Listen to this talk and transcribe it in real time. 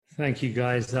Thank you,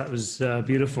 guys. That was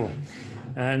beautiful.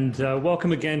 And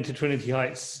welcome again to Trinity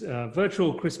Heights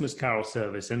virtual Christmas Carol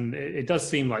service. And it does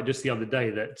seem like just the other day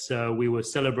that we were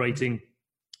celebrating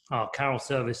our Carol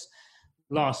service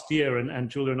last year, and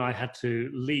Julia and I had to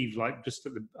leave, like just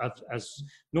at as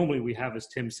normally we have, as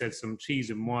Tim said, some cheese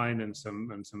and wine and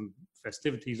some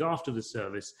festivities after the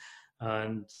service.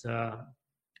 And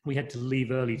we had to leave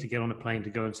early to get on a plane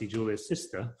to go and see Julia's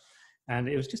sister. And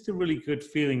it was just a really good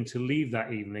feeling to leave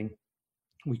that evening.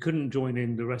 We couldn't join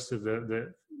in the rest of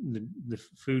the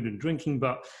food and drinking,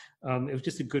 but it was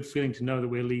just a good feeling to know that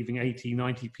we're leaving 80,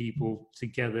 90 people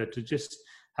together to just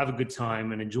have a good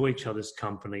time and enjoy each other's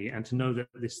company, and to know that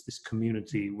this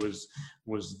community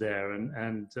was there.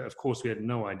 And of course, we had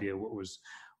no idea what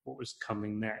was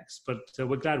coming next. But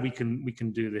we're glad we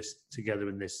can do this together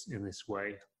in this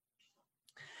way.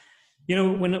 You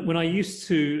know, when I used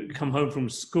to come home from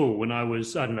school, when I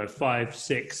was, I don't know, 5,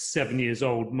 6, 7 years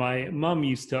old, my mum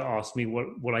used to ask me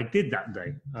what I did that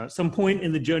day. At some point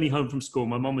in the journey home from school,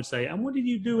 my mum would say, "And what did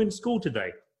you do in school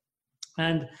today?"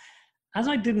 And as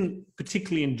I didn't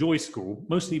particularly enjoy school,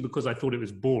 mostly because I thought it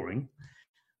was boring,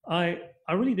 I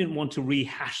really didn't want to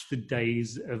rehash the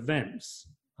day's events.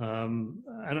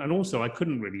 And also I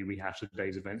couldn't really rehash the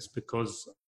day's events because...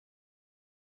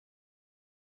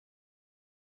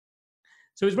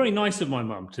 So it was very nice of my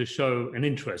mum to show an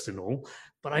interest in all,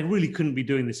 but I really couldn't be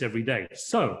doing this every day.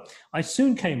 So I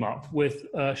soon came up with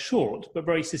a short but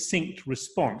very succinct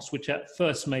response, which at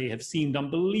first may have seemed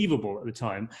unbelievable at the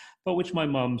time, but which my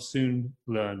mum soon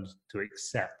learned to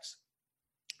accept.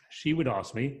 She would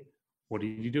ask me, "What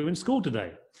did you do in school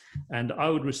today?" And I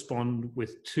would respond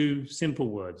with 2 simple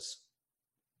words: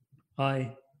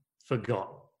 "I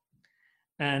forgot."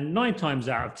 And 9 times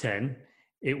out of 10,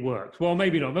 it worked. Well,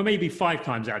 maybe not, but maybe 5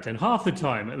 times out of 10, half the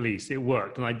time at least, it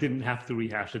worked, and I didn't have to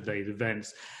rehash the day's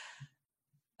events.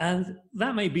 And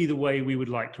that may be the way we would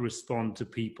like to respond to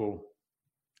people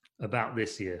about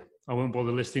this year. I won't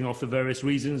bother listing off the various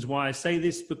reasons why I say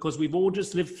this, because we've all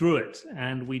just lived through it,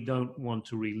 and we don't want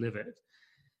to relive it.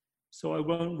 So I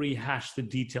won't rehash the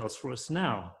details for us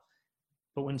now.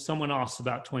 But when someone asks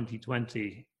about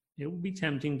 2020, it will be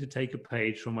tempting to take a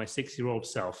page from my 6-year-old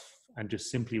self and just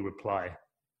simply reply,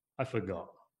 "I forgot."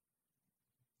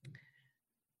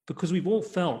 Because we've all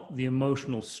felt the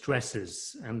emotional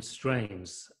stresses and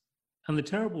strains and the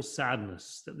terrible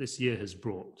sadness that this year has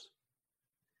brought.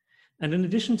 And in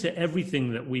addition to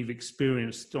everything that we've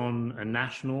experienced on a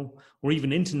national or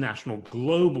even international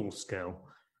global scale,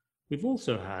 we've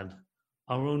also had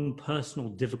our own personal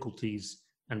difficulties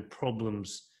and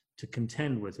problems to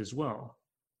contend with as well.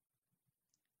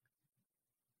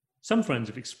 Some friends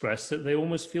have expressed that they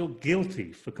almost feel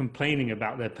guilty for complaining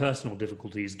about their personal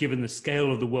difficulties, given the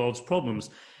scale of the world's problems.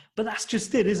 But that's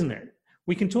just it, isn't it?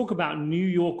 We can talk about New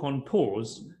York on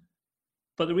pause,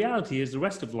 but the reality is the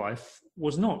rest of life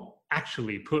was not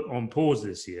actually put on pause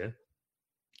this year.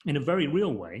 In a very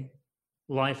real way,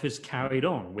 life has carried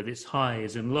on with its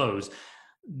highs and lows.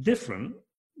 Different,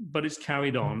 but it's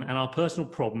carried on, and our personal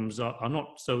problems are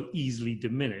not so easily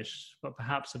diminished, but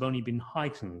perhaps have only been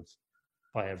heightened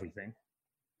by everything.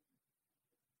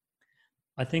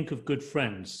 I think of good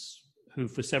friends who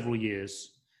for several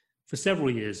years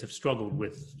have struggled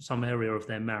with some area of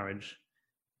their marriage.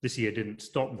 This year didn't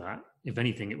stop that. If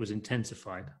anything, it was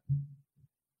intensified.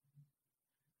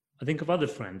 I think of other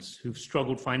friends who've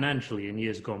struggled financially in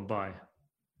years gone by.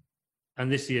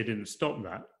 And this year didn't stop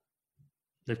that.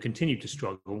 They've continued to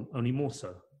struggle, only more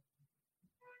so.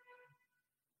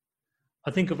 I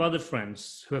think of other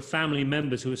friends who have family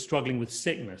members who are struggling with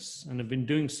sickness and have been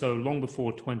doing so long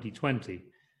before 2020.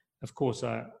 Of course,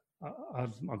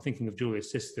 I'm thinking of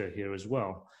Julia's sister here as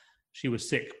well. She was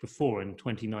sick before in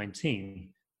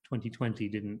 2019. 2020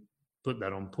 didn't put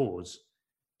that on pause,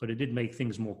 but it did make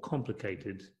things more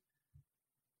complicated,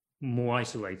 more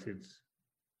isolated,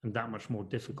 and that much more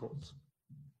difficult.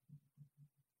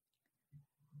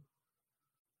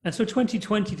 And so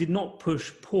 2020 did not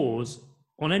push pause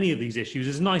on any of these issues,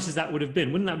 as nice as that would have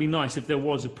been. Wouldn't that be nice if there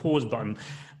was a pause button?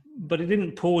 But it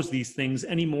didn't pause these things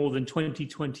any more than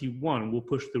 2021 will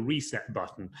push the reset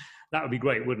button. That would be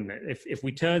great, wouldn't it? If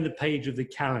we turn the page of the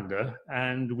calendar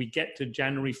and we get to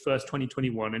January 1st,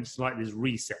 2021, and it's like this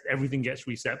reset, everything gets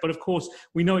reset. But of course,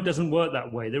 we know it doesn't work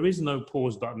that way. There is no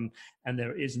pause button and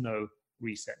there is no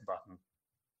reset button.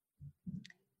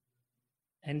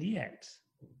 And yet,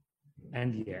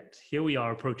 here we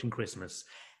are approaching Christmas.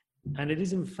 And it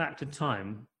is in fact a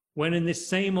time when in this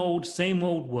same old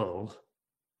world,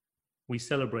 we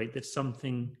celebrate that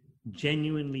something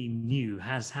genuinely new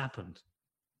has happened.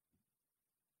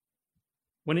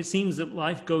 When it seems that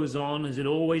life goes on as it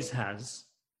always has,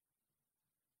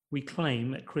 we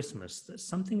claim at Christmas that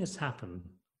something has happened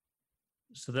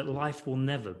so that life will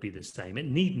never be the same. It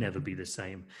need never be the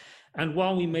same. And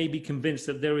while we may be convinced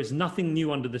that there is nothing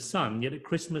new under the sun, yet at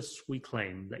Christmas we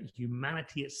claim that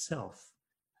humanity itself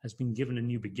has been given a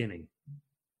new beginning,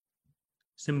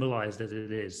 symbolized as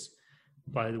it is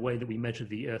by the way that we measure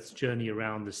the Earth's journey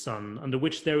around the sun, under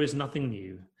which there is nothing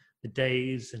new, the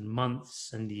days and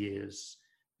months and years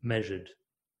measured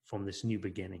from this new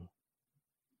beginning.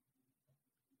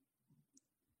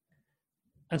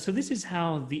 And so this is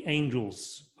how the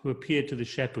angels who appeared to the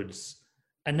shepherds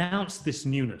announced this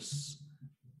newness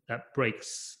that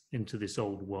breaks into this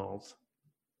old world.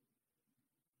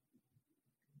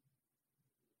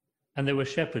 And there were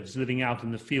shepherds living out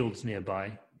in the fields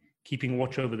nearby, keeping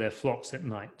watch over their flocks at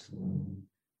night.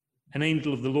 An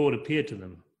angel of the Lord appeared to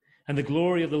them, and the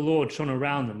glory of the Lord shone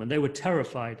around them, and they were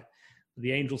terrified. But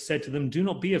the angel said to them, "Do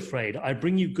not be afraid. I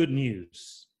bring you good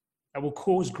news that will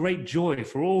cause great joy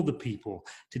for all the people.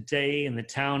 Today in the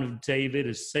town of David,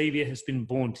 a Savior has been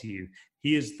born to you.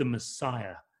 He is the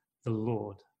Messiah, the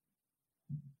Lord.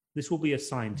 This will be a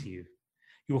sign to you.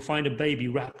 You will find a baby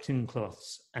wrapped in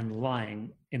cloths and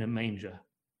lying in a manger."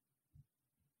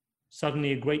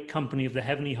 Suddenly a great company of the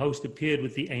heavenly host appeared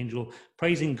with the angel,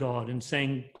 praising God and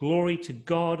saying, "Glory to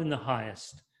God in the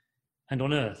highest, and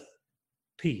on earth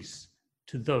peace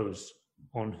to those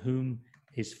on whom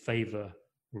his favor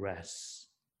rests."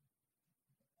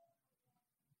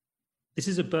 This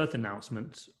is a birth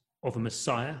announcement of a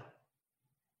Messiah,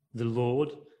 the Lord.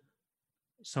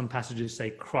 Some passages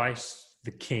say Christ,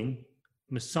 the King.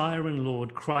 Messiah and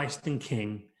Lord, Christ and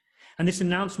King. And this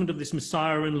announcement of this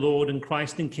Messiah and Lord and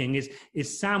Christ and King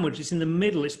is sandwiched, it's in the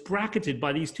middle, it's bracketed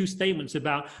by these two statements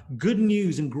about good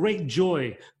news and great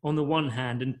joy on the one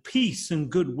hand, and peace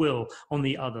and goodwill on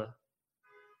the other.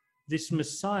 This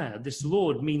Messiah, this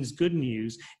Lord, means good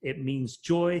news, it means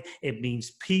joy, it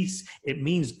means peace, it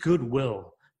means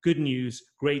goodwill. Good news,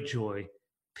 great joy,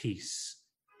 peace,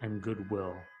 and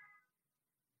goodwill.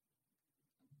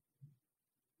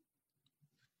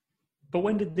 But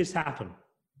when did this happen?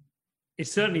 It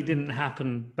certainly didn't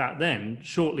happen back then.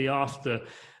 Shortly after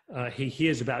he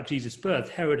hears about Jesus' birth,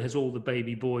 Herod has all the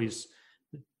baby boys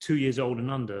 2 years old and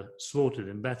under slaughtered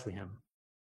in Bethlehem.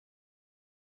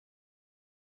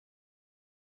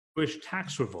 Jewish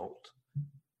tax revolt,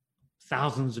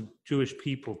 thousands of Jewish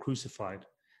people crucified.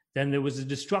 Then there was the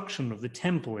destruction of the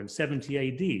temple in 70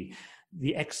 AD,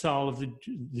 the exile of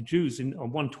the Jews in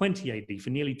 120 AD for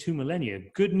nearly 2 millennia.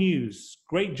 Good news,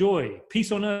 great joy,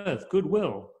 peace on earth,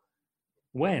 goodwill.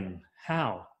 When?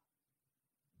 How?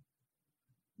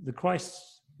 The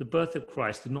birth of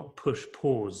Christ did not push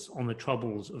pause on the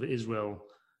troubles of Israel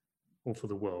or for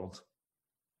the world.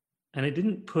 And it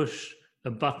didn't push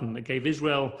a button that gave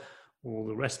Israel or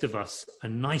the rest of us a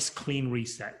nice clean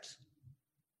reset.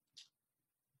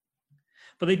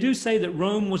 But they do say that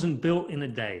Rome wasn't built in a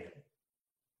day.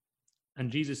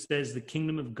 And Jesus says the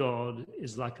kingdom of God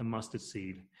is like a mustard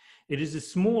seed. It is the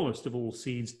smallest of all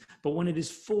seeds, but when it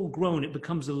is full grown, it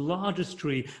becomes the largest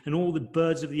tree, and all the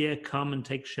birds of the air come and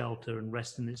take shelter and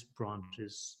rest in its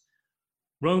branches.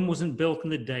 Rome wasn't built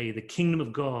in a day. The kingdom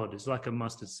of God is like a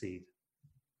mustard seed.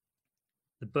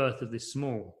 The birth of this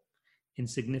small,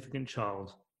 insignificant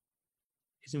child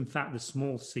is in fact the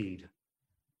small seed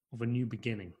of a new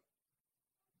beginning,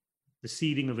 the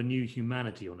seeding of a new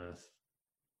humanity on earth.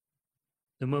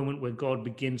 The moment where God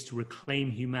begins to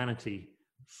reclaim humanity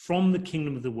from the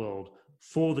kingdom of the world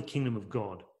for the kingdom of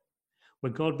God,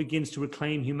 where God begins to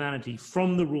reclaim humanity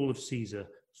from the rule of Caesar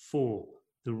for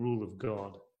the rule of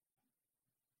God.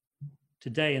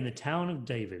 Today in the town of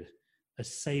David, a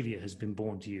Savior has been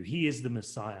born to you. He is the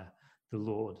Messiah, the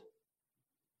Lord.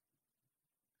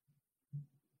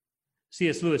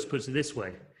 C.S. Lewis puts it this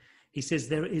way. He says,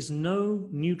 there is no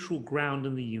neutral ground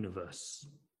in the universe.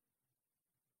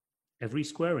 Every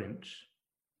square inch,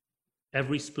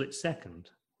 every split second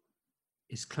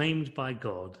is claimed by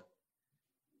God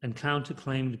and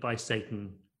counterclaimed by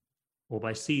Satan or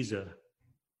by Caesar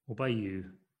or by you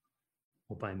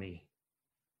or by me.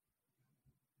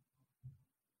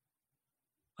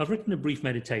 I've written a brief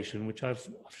meditation, which I've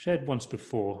shared once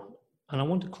before, and I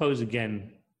want to close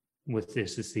again with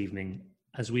this evening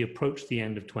as we approach the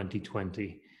end of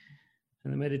 2020.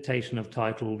 And the meditation I've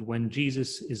titled, When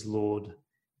Jesus is Lord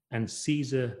and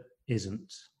Caesar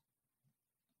Isn't.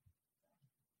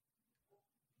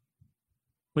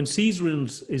 When Caesar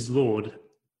is Lord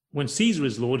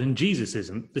and Jesus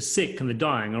isn't, the sick and the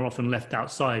dying are often left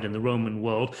outside in the Roman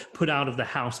world, put out of the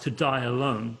house to die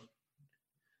alone.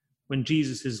 When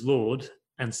Jesus is Lord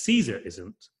and Caesar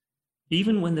isn't,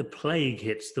 Even when the plague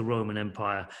hits the Roman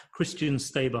Empire, Christians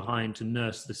stay behind to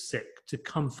nurse the sick, to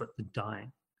comfort the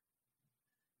dying.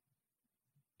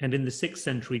 And in the 6th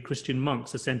century, Christian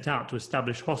monks are sent out to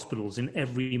establish hospitals in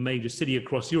every major city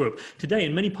across Europe. Today,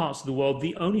 in many parts of the world,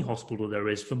 the only hospital there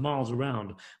is for miles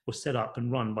around was set up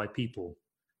and run by people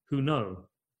who know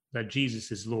that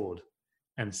Jesus is Lord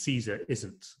and Caesar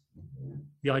isn't.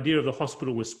 The idea of the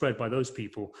hospital was spread by those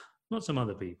people, not some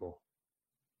other people.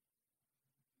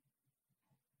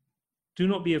 Do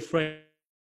not be afraid.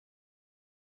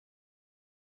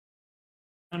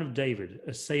 Son of David,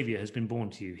 a Savior has been born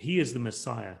to you. He is the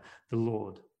Messiah, the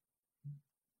Lord.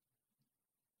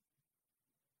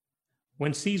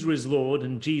 When Caesar is Lord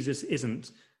and Jesus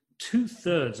isn't,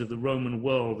 2/3 of the Roman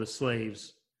world are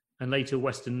slaves, and later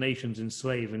Western nations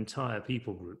enslave entire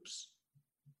people groups.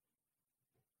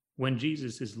 When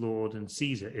Jesus is Lord and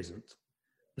Caesar isn't,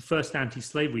 the first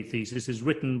anti-slavery thesis is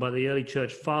written by the early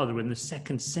church father in the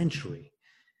 2nd century.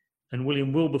 And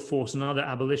William Wilberforce and other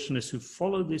abolitionists who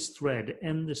followed this thread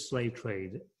end the slave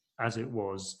trade as it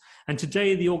was. And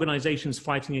today, the organizations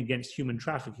fighting against human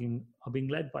trafficking are being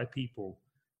led by people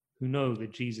who know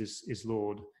that Jesus is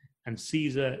Lord and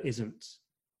Caesar isn't.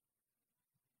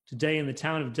 Today, in the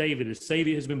town of David, a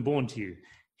Savior has been born to you.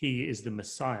 He is the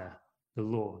Messiah, the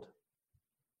Lord.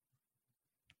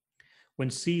 When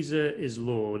Caesar is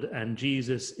Lord and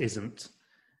Jesus isn't,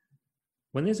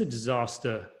 when there's a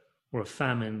disaster or a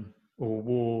famine, or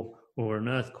war, or an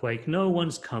earthquake, no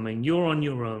one's coming, you're on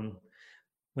your own.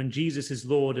 When Jesus is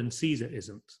Lord and Caesar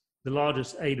isn't, the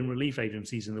largest aid and relief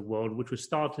agencies in the world, which were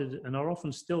started and are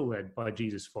often still led by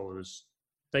Jesus followers,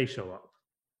 they show up.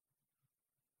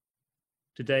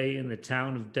 Today, in the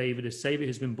town of David, a Savior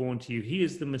has been born to you. He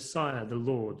is the Messiah, the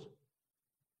Lord.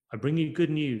 I bring you good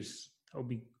news that will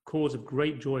be cause of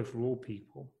great joy for all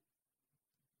people.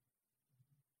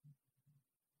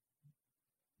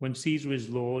 When Caesar is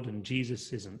Lord and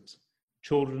Jesus isn't,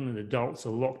 children and adults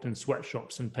are locked in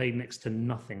sweatshops and paid next to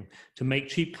nothing to make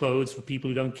cheap clothes for people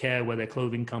who don't care where their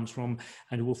clothing comes from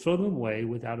and who will throw them away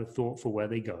without a thought for where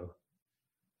they go.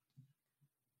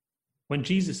 When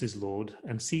Jesus is Lord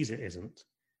and Caesar isn't,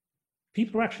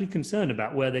 people are actually concerned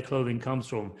about where their clothing comes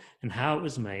from and how it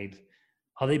was made.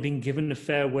 Are they being given a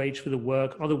fair wage for the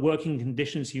work? Are the working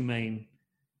conditions humane?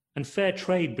 And fair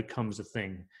trade becomes a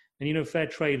thing. And you know, fair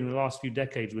trade in the last few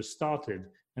decades was started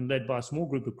and led by a small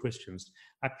group of Christians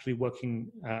actually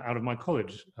working out of my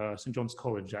college, St. John's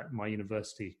College at my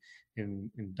university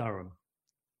in Durham.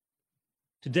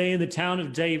 Today in the town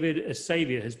of David, a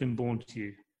Savior has been born to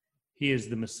you. He is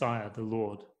the Messiah, the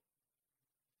Lord.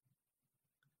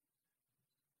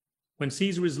 When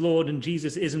Caesar is Lord and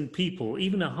Jesus isn't people,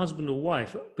 even a husband or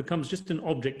wife becomes just an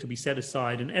object to be set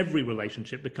aside, and every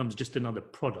relationship becomes just another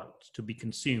product to be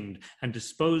consumed and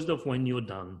disposed of when you're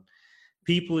done.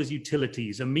 People as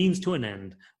utilities, a means to an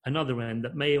end, another end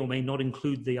that may or may not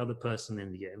include the other person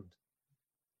in the end.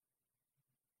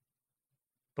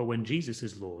 But when Jesus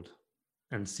is Lord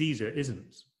and Caesar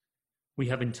isn't, we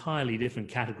have entirely different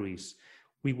categories.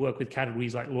 We work with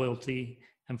categories like loyalty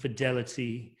and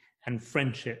fidelity and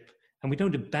friendship. And we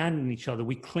don't abandon each other.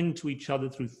 We cling to each other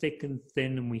through thick and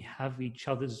thin, and we have each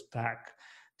other's back.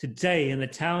 Today, in the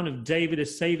town of David, a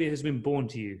Savior has been born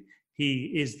to you. He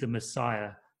is the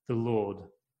Messiah, the Lord.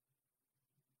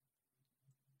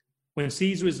 When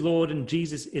Caesar is Lord and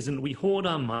Jesus isn't, we hoard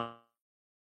our money.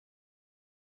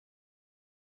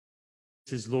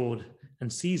 Is Lord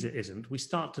and Caesar isn't, we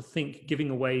start to think giving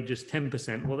away just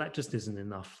 10%, well, that just isn't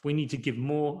enough. We need to give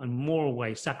more and more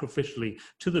away sacrificially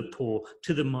to the poor,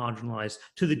 to the marginalized,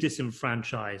 to the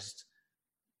disenfranchised.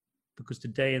 Because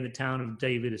today in the town of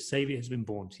David, a Savior has been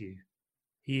born to you.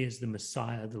 He is the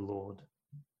Messiah, the Lord.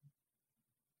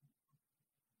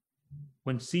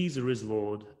 When Caesar is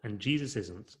Lord and Jesus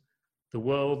isn't, the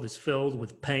world is filled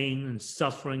with pain and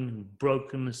suffering and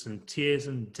brokenness and tears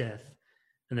and death.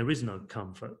 And there is no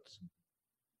comfort.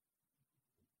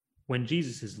 When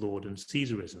Jesus is Lord and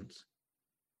Caesar isn't,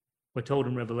 we're told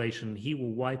in Revelation, he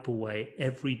will wipe away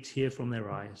every tear from their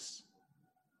eyes.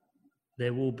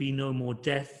 There will be no more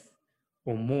death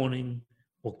or mourning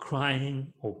or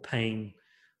crying or pain,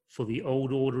 for the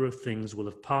old order of things will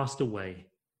have passed away.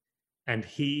 And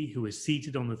he who is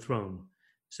seated on the throne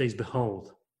says,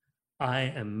 behold, I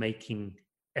am making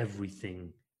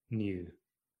everything new.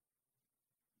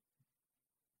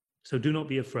 So do not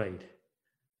be afraid.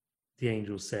 The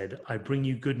angel said, I bring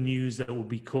you good news that will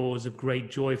be cause of great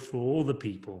joy for all the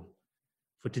people.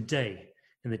 For today,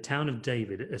 in the town of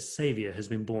David, a Savior has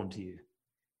been born to you.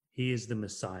 He is the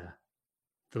Messiah,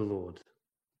 the Lord.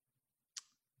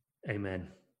 Amen.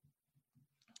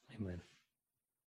 Amen.